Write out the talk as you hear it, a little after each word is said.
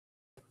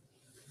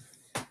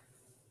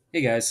Hey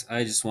guys,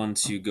 I just wanted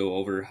to go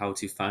over how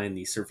to find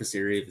the surface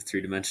area of a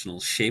three-dimensional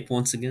shape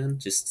once again,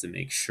 just to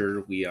make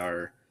sure we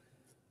are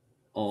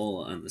all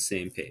on the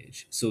same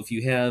page. So if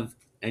you have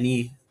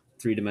any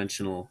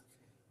three-dimensional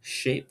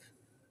shape,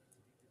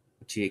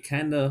 what you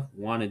kind of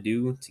want to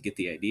do to get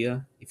the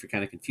idea, if you're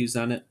kind of confused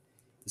on it,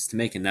 is to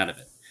make a net of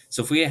it.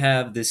 So if we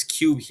have this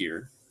cube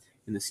here,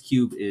 and this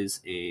cube is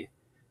a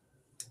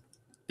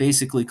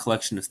basically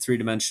collection of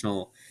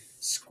three-dimensional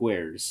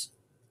squares,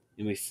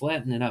 and we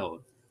flatten it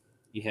out,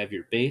 you have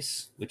your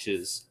base, which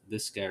is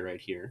this guy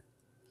right here.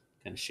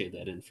 Kind of shade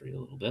that in for you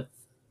a little bit.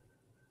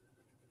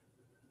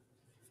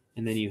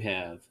 And then you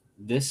have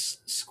this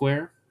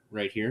square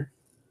right here.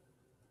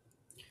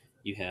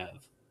 You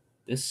have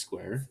this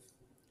square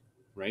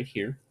right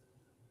here.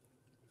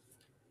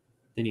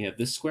 Then you have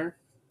this square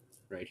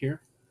right here.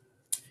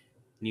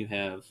 And you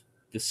have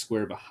this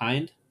square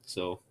behind.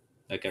 So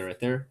that guy right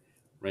there,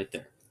 right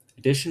there.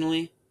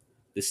 Additionally,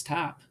 this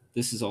top,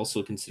 this is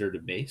also considered a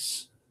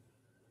base.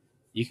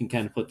 You can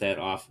kind of put that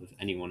off of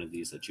any one of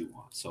these that you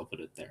want. So I'll put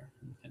it there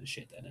and kind of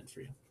shade that in for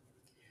you.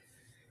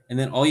 And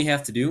then all you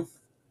have to do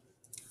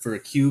for a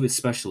cube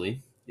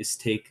especially is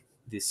take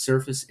the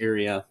surface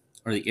area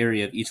or the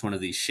area of each one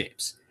of these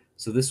shapes.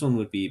 So this one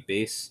would be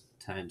base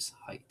times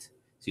height.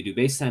 So you do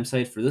base times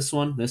height for this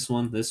one, this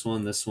one, this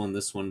one, this one,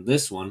 this one,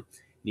 this one, and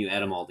you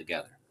add them all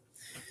together.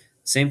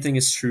 Same thing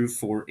is true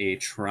for a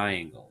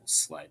triangle.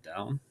 Slide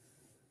down.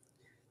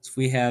 So if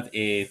we have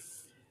a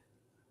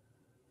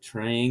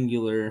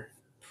triangular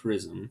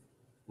prism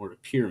or a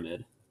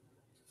pyramid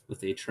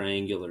with a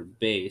triangular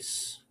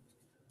base,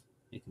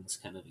 making this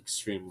kind of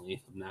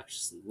extremely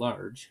obnoxiously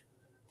large,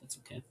 that's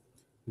okay.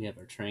 We have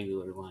our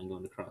triangular line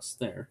going across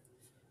there.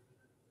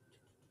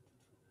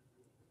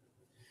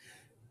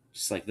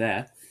 Just like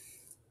that.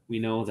 We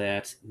know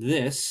that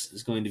this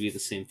is going to be the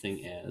same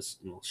thing as,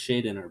 and we'll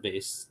shade in our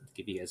base to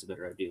give you guys a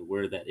better idea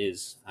where that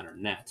is on our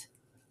net.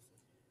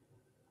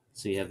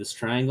 So you have this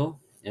triangle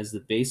as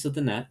the base of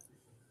the net.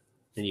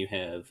 Then you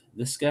have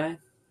this guy.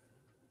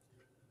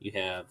 You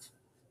have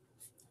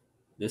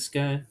this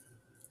guy.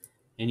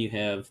 And you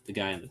have the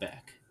guy in the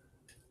back,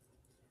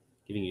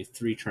 giving you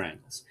three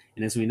triangles.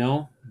 And as we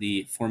know,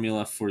 the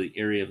formula for the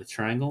area of a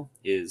triangle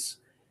is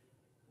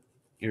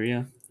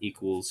area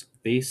equals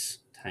base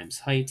times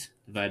height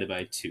divided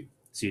by 2.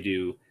 So you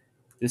do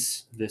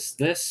this,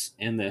 this,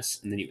 and this,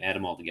 and then you add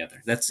them all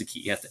together. That's the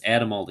key. You have to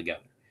add them all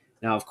together.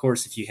 Now, of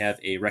course, if you have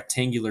a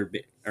rectangular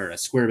or a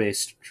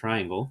square-based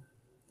triangle,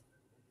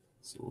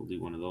 so we'll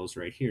do one of those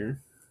right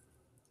here.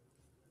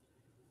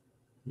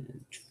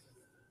 And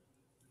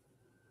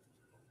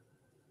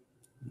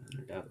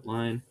another dotted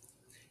line.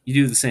 You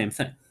do the same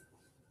thing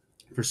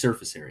for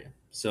surface area.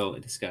 So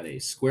it's got a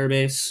square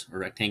base or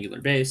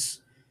rectangular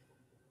base,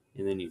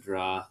 and then you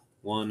draw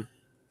 1,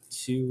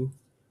 2,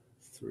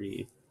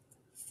 3,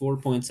 4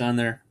 points on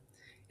there.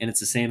 And it's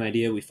the same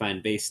idea. We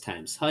find base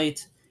times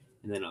height.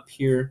 And then up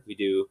here, we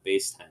do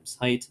base times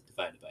height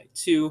divided by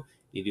 2.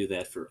 You do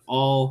that for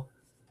all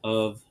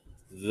of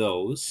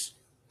those.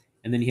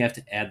 And then you have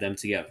to add them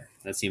together.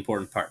 That's the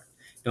important part.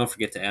 Don't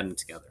forget to add them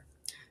together.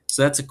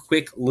 So that's a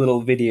quick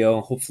little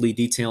video, hopefully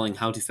detailing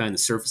how to find the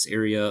surface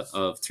area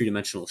of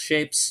three-dimensional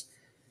shapes.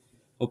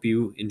 Hope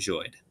you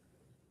enjoyed.